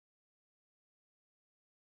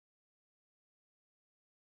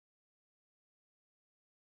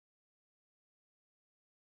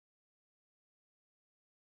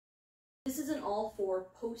This is an all four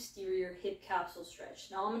posterior hip capsule stretch.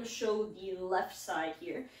 Now I'm going to show the left side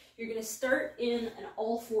here. You're going to start in an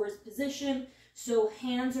all fours position, so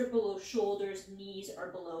hands are below shoulders, knees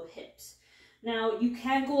are below hips. Now you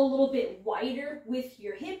can go a little bit wider with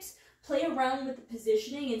your hips, play around with the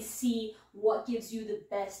positioning and see what gives you the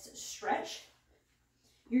best stretch.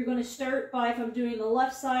 You're going to start by, if I'm doing the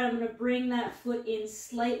left side, I'm going to bring that foot in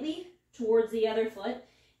slightly towards the other foot,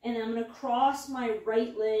 and then I'm going to cross my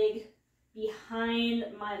right leg behind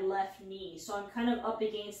my left knee. So I'm kind of up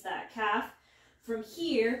against that calf. From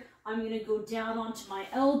here, I'm going to go down onto my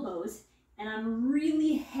elbows, and I'm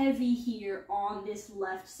really heavy here on this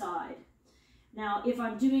left side. Now, if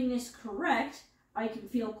I'm doing this correct, I can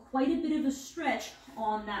feel quite a bit of a stretch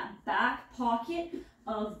on that back pocket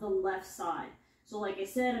of the left side. So like I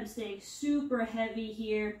said, I'm staying super heavy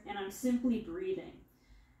here, and I'm simply breathing.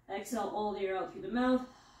 Exhale all the air out through the mouth.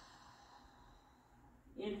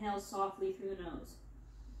 Inhale softly through the nose.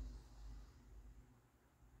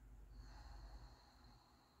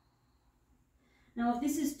 Now, if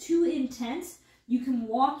this is too intense, you can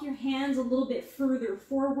walk your hands a little bit further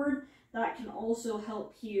forward. That can also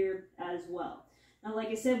help here as well. Now, like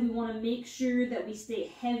I said, we want to make sure that we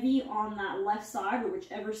stay heavy on that left side, or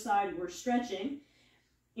whichever side we're stretching.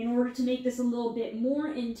 In order to make this a little bit more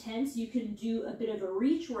intense, you can do a bit of a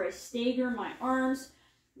reach where I stagger my arms,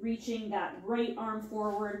 reaching that right arm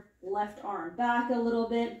forward, left arm back a little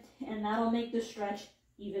bit, and that'll make the stretch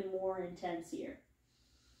even more intense here.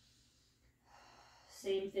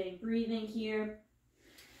 Same thing, breathing here.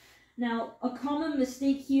 Now, a common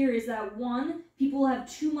mistake here is that one, people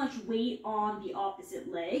have too much weight on the opposite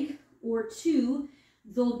leg, or two,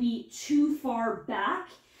 they'll be too far back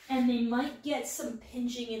and they might get some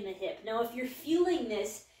pinching in the hip. Now, if you're feeling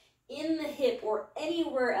this in the hip or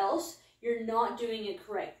anywhere else, you're not doing it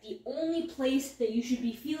correct. The only place that you should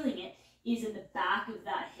be feeling it is in the back of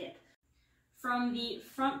that hip. From the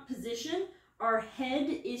front position, our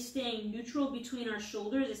head is staying neutral between our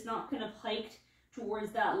shoulders. It's not kind of hiked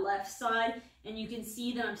towards that left side, and you can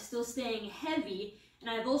see that I'm still staying heavy, and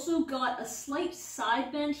I've also got a slight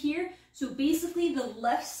side bend here. So basically the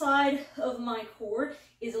left side of my core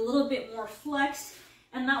is a little bit more flexed,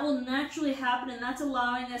 and that will naturally happen, and that's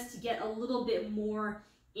allowing us to get a little bit more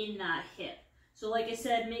in that hip. So like I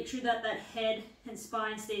said, make sure that that head and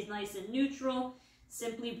spine stays nice and neutral,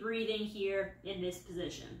 simply breathing here in this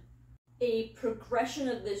position. A progression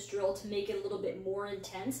of this drill to make it a little bit more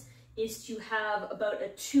intense is to have about a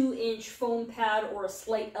 2-inch foam pad or a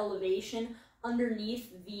slight elevation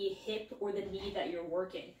underneath the hip or the knee that you're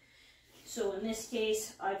working. So in this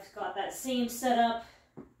case, I've got that same setup,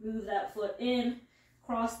 move that foot in,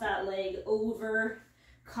 cross that leg over,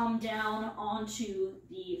 come down onto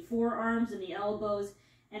the forearms and the elbows,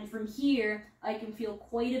 and from here, I can feel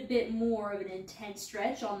quite a bit more of an intense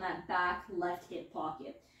stretch on that back left hip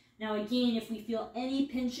pocket. Now again, if we feel any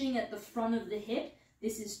pinching at the front of the hip,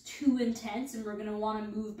 this is too intense, and we're going to want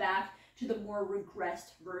to move back to the more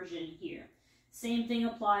regressed version here. Same thing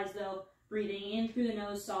applies though, breathing in through the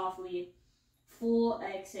nose softly, full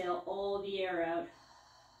exhale, all the air out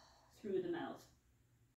through the mouth.